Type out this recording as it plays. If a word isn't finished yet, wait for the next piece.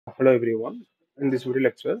Hello everyone. In this video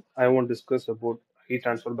lecture, I want to discuss about heat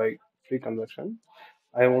transfer by free convection.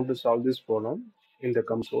 I want to solve this problem in the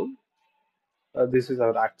COMSOL. This is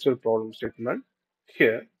our actual problem statement.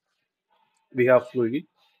 Here we have fluid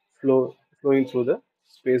flowing through the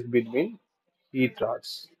space between heat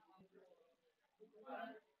rods,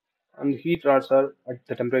 and heat rods are at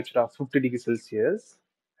the temperature of 50 degrees Celsius.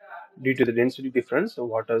 Due to the density difference,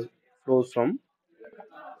 water flows from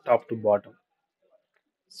top to bottom.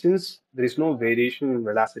 Since there is no variation in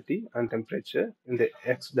velocity and temperature in the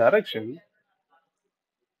x direction,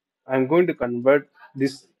 I'm going to convert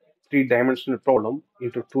this three-dimensional problem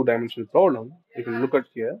into two-dimensional problem. You can look at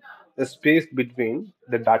here. The space between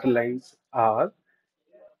the data lines are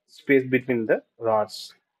space between the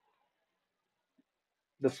rods.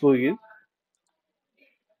 The fluid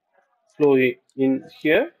flowing in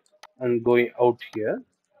here and going out here.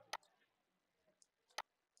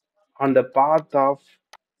 On the path of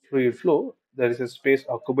fluid flow, there is a space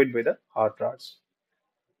occupied by the hot rods.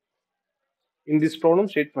 In this problem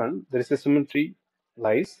statement, there is a symmetry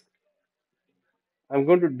lies. I'm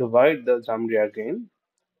going to divide the geometry again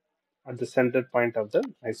at the center point of the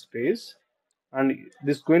space, and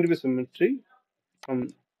this is going to be symmetry from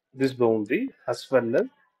this boundary as well as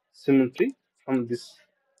symmetry from this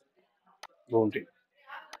boundary.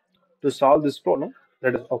 To solve this problem,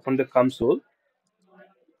 let us open the console.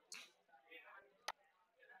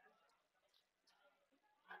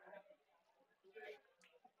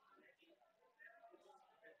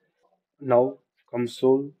 Now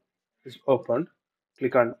console is opened.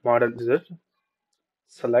 Click on model Z,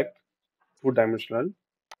 select two-dimensional.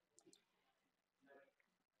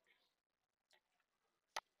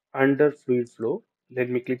 Under fluid flow,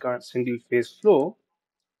 let me click on single phase flow,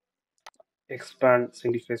 expand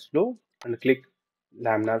single phase flow, and click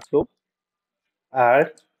laminar flow.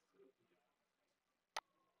 Add,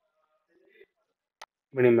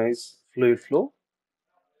 minimize fluid flow.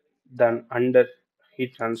 Then under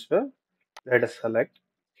heat transfer, let us select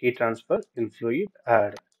heat transfer in fluid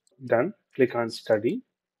add. Then click on study.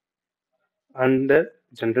 Under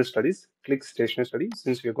general studies, click stationary study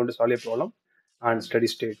since we are going to solve a problem and steady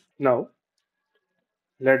state. Now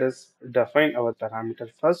let us define our parameter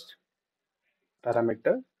first.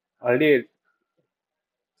 Parameter already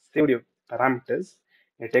saved your parameters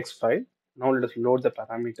in a text file. Now let us load the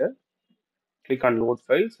parameter. Click on load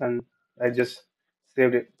files and I just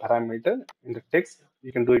saved a parameter in the text.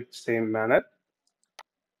 You can do it same manner.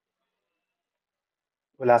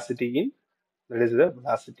 Velocity in, that is the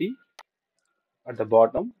velocity at the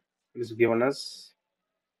bottom. It is given as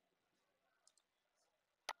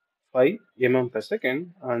 5 mm per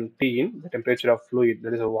second, and T in, the temperature of fluid,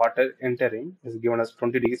 that is the water entering, is given as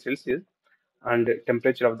 20 degrees Celsius, and the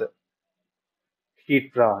temperature of the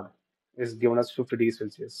heat rod is given as 50 degrees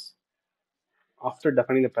Celsius. After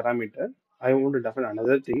defining the parameter, I want to define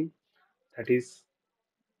another thing, that is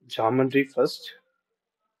geometry first.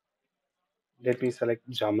 Let me select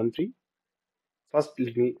geometry. First,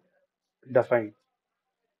 let me define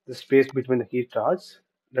the space between the heat rods,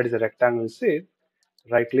 that is a rectangle shape.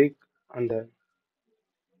 Right click on the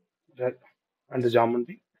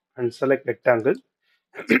geometry and select rectangle,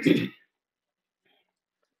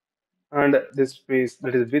 and this space,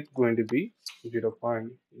 that is width, going to be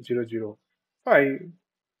 0.005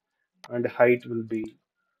 and height will be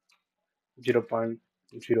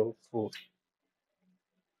 0.04,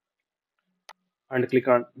 and click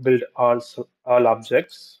on build all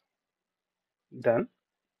objects. Then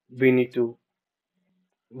we need to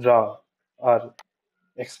draw or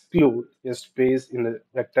exclude a space in the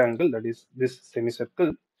rectangle, that is this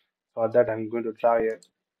semicircle. For that, I'm going to draw a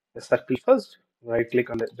circle first. Right click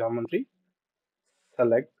on the geometry,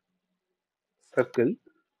 select circle,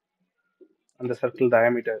 and the circle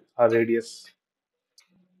diameter or radius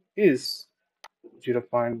is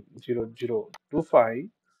 0.0025,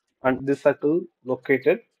 and this circle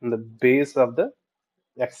located in the base of the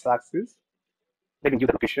x-axis. Let me give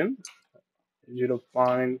the location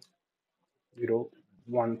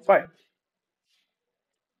 0.015.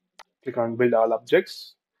 Click on build all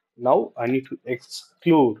objects. Now I need to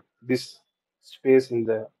exclude this space in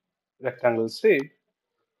the rectangle shape.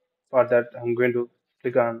 For that, I'm going to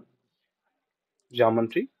click on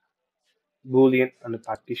geometry, boolean, and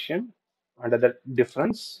partition. Under the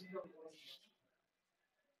difference,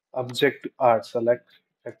 object to art, select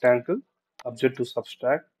rectangle, object to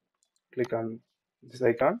subtract, click on this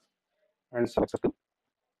icon and select circle.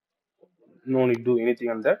 No need to do anything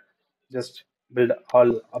on that, just build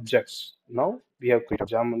all objects. Now we have created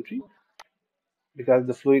geometry because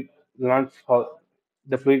the fluid will not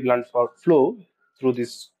flow through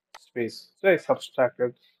this space, so I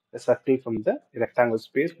subtracted a circle from the rectangle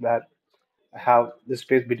space where I have the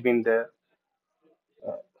space between the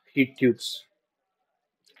heat tubes.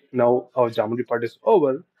 Now our geometry part is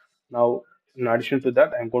over. Now, in addition to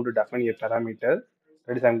that, I'm going to define a parameter.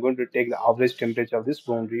 That is, I'm going to take the average temperature of this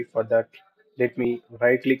boundary. For that, let me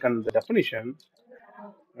right click on the definition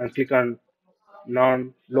and click on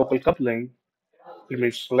non-local coupling. Let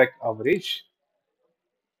me select average,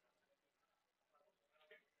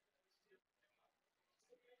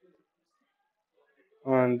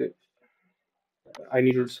 and I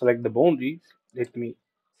need to select the boundary. Let me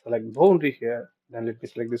select boundary here. Then let me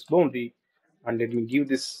select this boundary, and let me give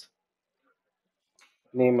this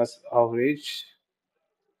name as average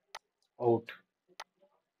out.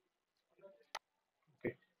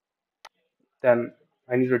 Okay. Then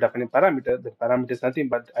I need to define a parameter. The parameter is nothing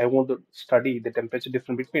but I want to study the temperature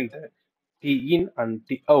difference between the T in and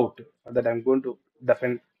T out. For that I'm going to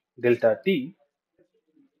define delta T.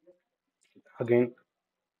 Again,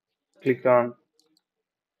 click on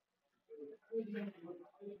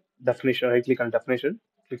definition. I click on definition.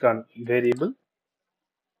 Click on variable.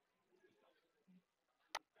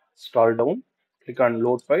 Scroll down. Click on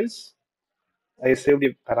load files. I saved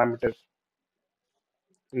the parameter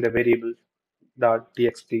in the variable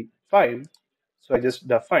 .txt file. So I just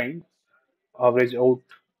define average out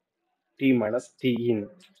T minus T in.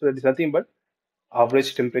 So that is nothing but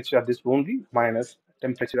average temperature of this boundary minus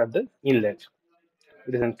temperature of the inlet.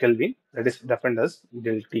 It is in Kelvin. That is defined as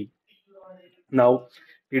del T. Now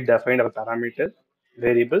we defined our parameter,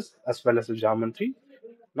 variables as well as the geometry.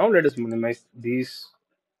 Now let us minimize these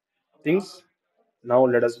things. Now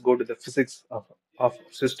let us go to the physics of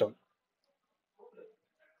system.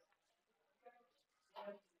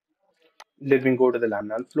 Let me go to the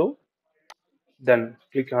laminar flow. Then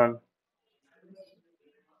click on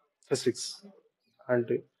physics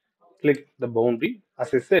and click the boundary.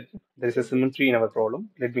 As I said, there is a symmetry in our problem.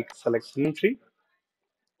 Let me select symmetry.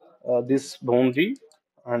 This boundary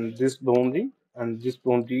and this boundary and this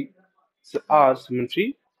boundary are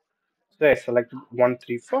symmetry. So I selected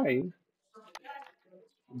 135.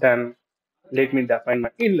 Then let me define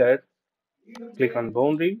my inlet. Click on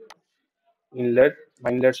boundary. Inlet.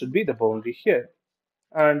 My inlet should be the boundary here.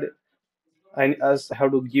 And as I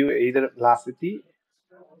have to give either velocity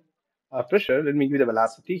or pressure, let me give the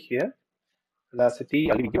velocity here. Velocity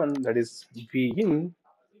I'll be given that is V in.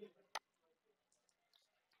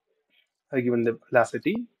 I given the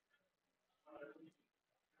velocity.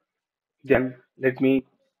 Then let me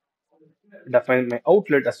define my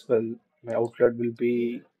outlet as well. My outlet will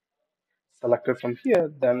be selected from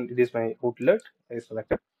here. Then it is my outlet. I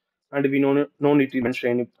selected, and we no need to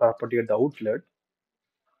mention any property at the outlet.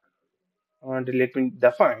 And let me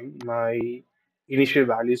define my initial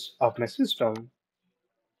values of my system.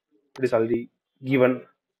 It is already given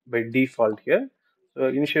by default here. So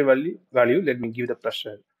initial value, let me give the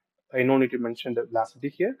pressure. I no need to mention the velocity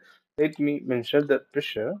here. Let me mention the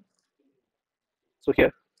pressure. So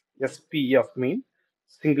here, SP of mean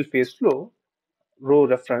single phase flow row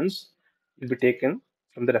reference will be taken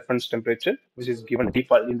from the reference temperature, which is given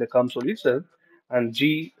default in the COMSOL itself, and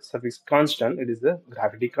G suffix constant, it is the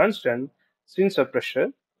gravity constant. Since the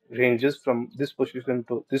pressure ranges from this position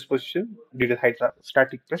to this position due to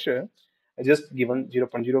hydrostatic pressure, I just given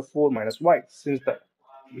 0.04 minus y. Since the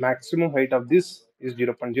maximum height of this is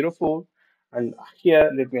 0.04, and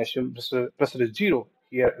here let me assume pressure is 0.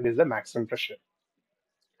 Here it is the maximum pressure.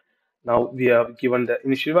 Now we have given the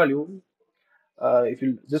initial value. If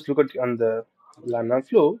you just look at on the laminar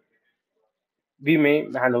flow, we may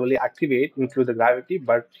manually activate include the gravity,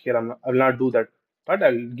 but here I will not do that. But I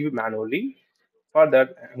will give manually. For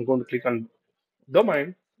that, I'm going to click on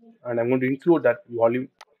domain, and I'm going to include that volume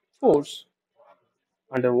force.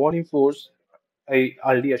 Under volume force, I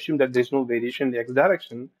already assume that there's no variation in the x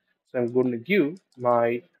direction, so I'm going to give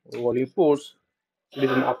my volume force. It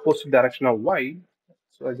is in opposite direction of y.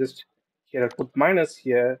 So I just here I put minus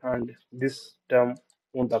here, and this term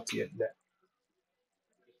won't appear there.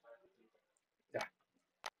 Yeah.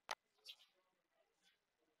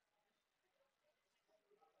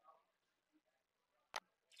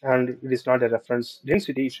 And it is not a reference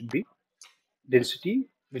density, it should be density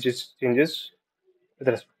which is changes with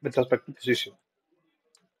respect to position.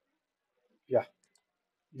 Yeah,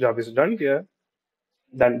 job is done here.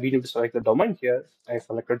 Then we need to select the domain here. I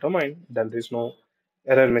select a domain, then there is no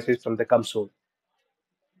error message from the console.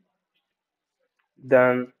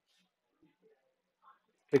 Then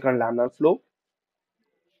click on laminar flow,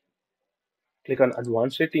 click on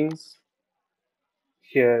advanced settings.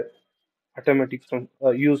 Here, automatic from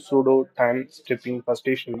use pseudo time stripping for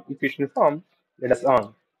station equation form. Let us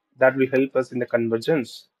on. That will help us in the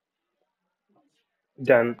convergence.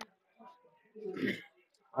 Then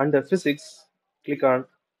under physics, click on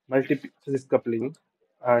multiphysics coupling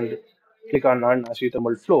and click on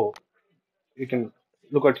non-isothermal flow. You can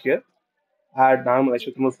look at here. Add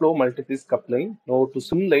non-isothermal flow multiphysics coupling now to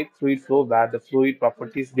simulate fluid flow where the fluid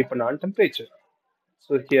properties depend on temperature.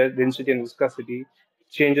 So here density and viscosity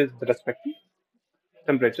changes with respect to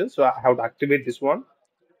temperature. So I have to activate this one.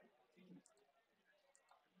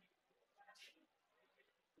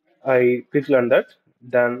 I click on that.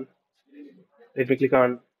 Then let me click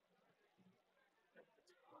on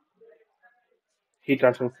heat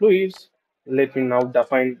transfer fluids. Let me now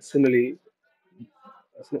define symmetries,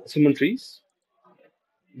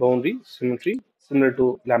 boundary, symmetry, similar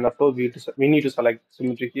to lambda flow. We need to select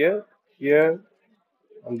symmetry here, here,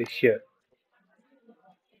 and here.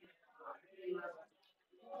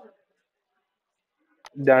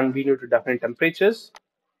 Then we need to define temperatures.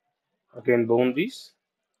 Again, boundaries,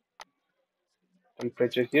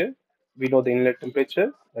 temperature here. We know the inlet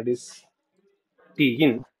temperature, that is T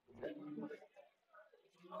in,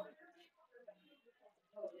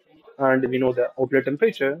 and we know the outlet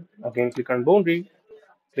temperature. Again, click on boundary,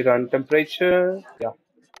 click on temperature. Yeah,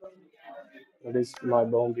 that is my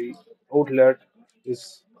boundary. Outlet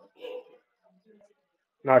is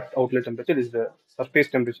not outlet temperature, is the surface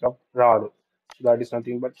temperature of rod. So that is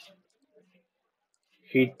nothing but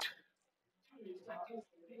heat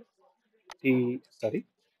T, sorry,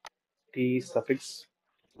 T suffix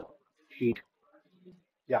heat.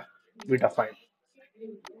 Yeah, we define.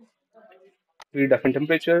 We define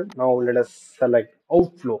temperature. Now let us select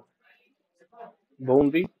outflow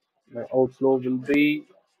boundary. My outflow will be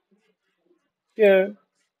here.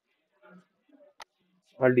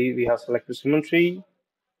 Already we have selected symmetry.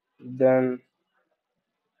 Then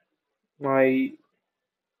my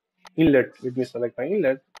inlet, let me select my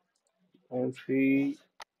inlet. Boundary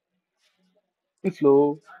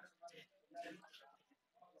inflow.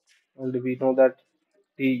 Already we know that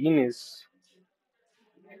T in is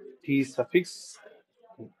T suffix.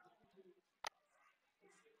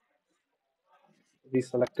 We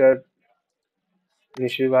selected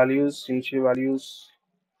initial values.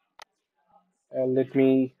 Let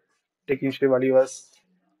me take initial value as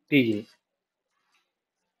T.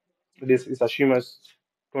 This is assumed as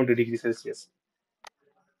 20 degrees Celsius.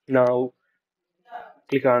 Now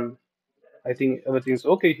click on, I think everything's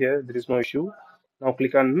okay here. There is no issue. Now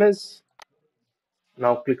click on mesh.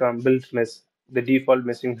 Now click on build mesh. The default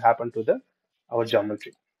meshing happened to the our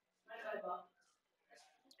geometry.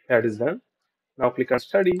 That is done. Now click on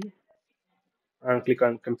study and click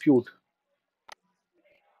on compute.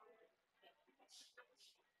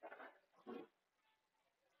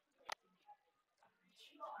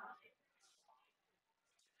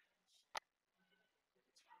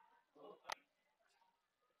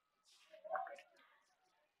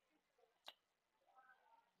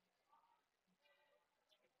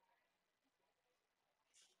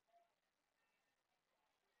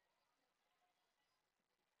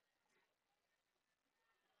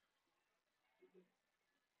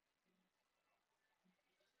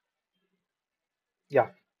 Yeah,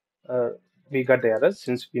 uh, we got the error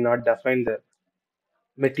since we not defined the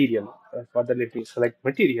material. Further, let me select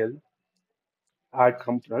material, add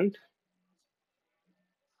component,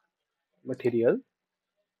 material,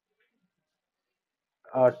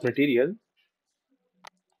 add material,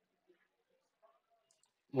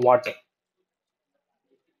 water.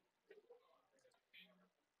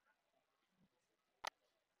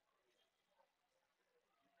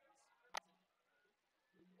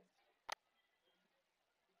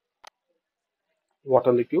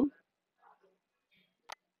 Water liquid.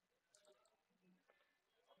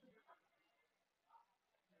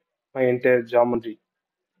 My entire geometry,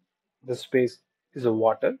 the space is a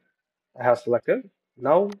water. I have selected.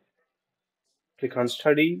 Now click on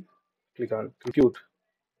study, click on compute.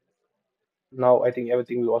 Now I think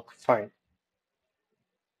everything will work fine.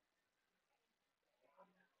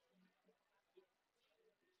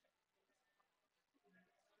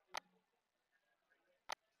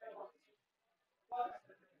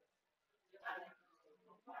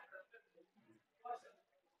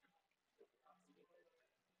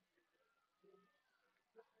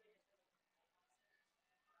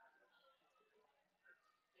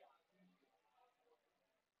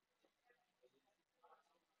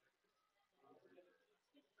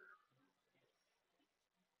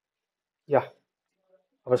 Yeah,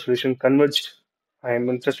 our solution converged. I am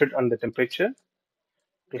interested on the temperature.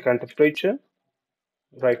 Click on temperature,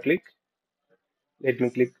 right click. Let me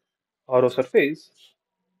click RO surface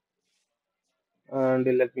and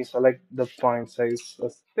let me select the point size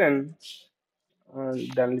as 10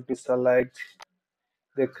 and then let me select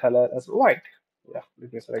the color as white. Yeah,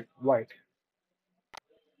 let me select white.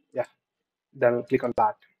 Yeah, then click on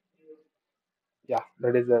that. Yeah,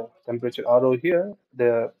 that is the temperature arrow here.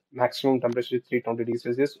 The maximum temperature is 320 degrees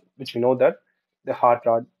Celsius, which we know that the hot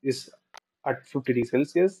rod is at 50 degrees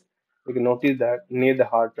Celsius. We can notice that near the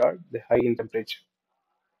hot rod, the high in temperature.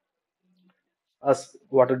 As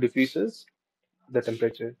water diffuses, the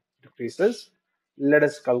temperature decreases. Let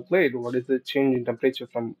us calculate what is the change in temperature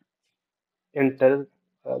from enter,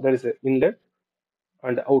 that is the inlet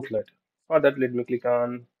and the outlet. For that, let me click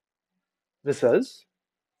on results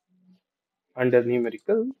under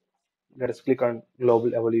numerical. Let us click on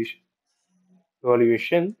global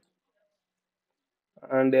evaluation,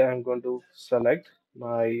 and I'm going to select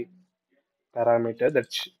my parameter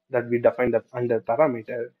that we defined that under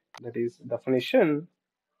parameter, that is definition,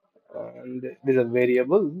 and there is a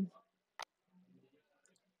variable,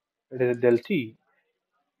 it is del t.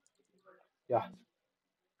 Yeah,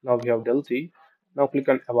 now we have del t. Now click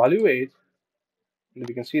on evaluate, and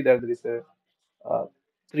we can see that there is a uh,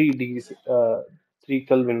 3 degrees, 3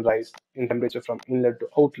 Kelvin rise in temperature from inlet to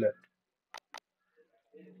outlet.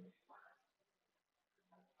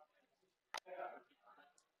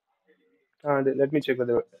 And let me check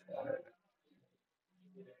whether,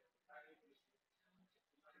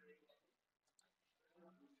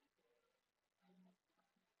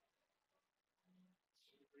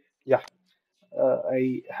 yeah,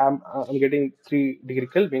 I'm getting 3 degree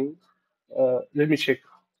Kelvin. Let me check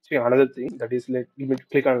another thing, that is, let me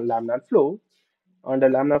click on laminar flow. Under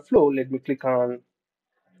laminar flow, let me click on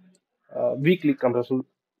weakly compressible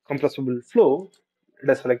flow.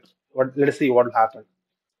 Let's select what. Let us see what will happen.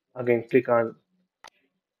 Again, click on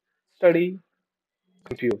study,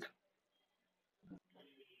 compute.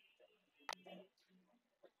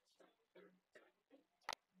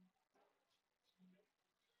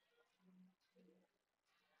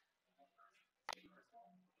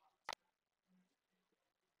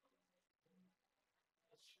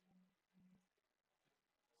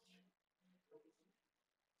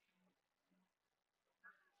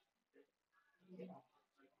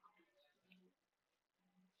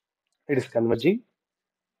 It is converging.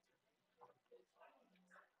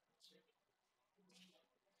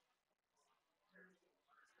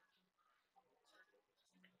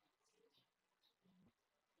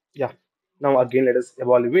 Yeah. Now again, let us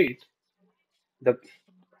evaluate the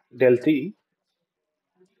del T.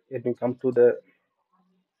 Let me come to the,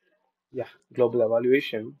 yeah, global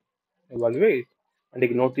evaluate, and you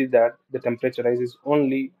can notice that the temperature rise is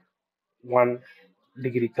only 1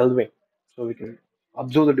 degree Kelvin. So we can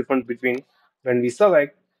observe the difference between when we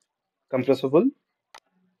select compressible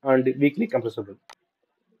and weakly compressible.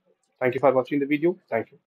 Thank you for watching the video. Thank you.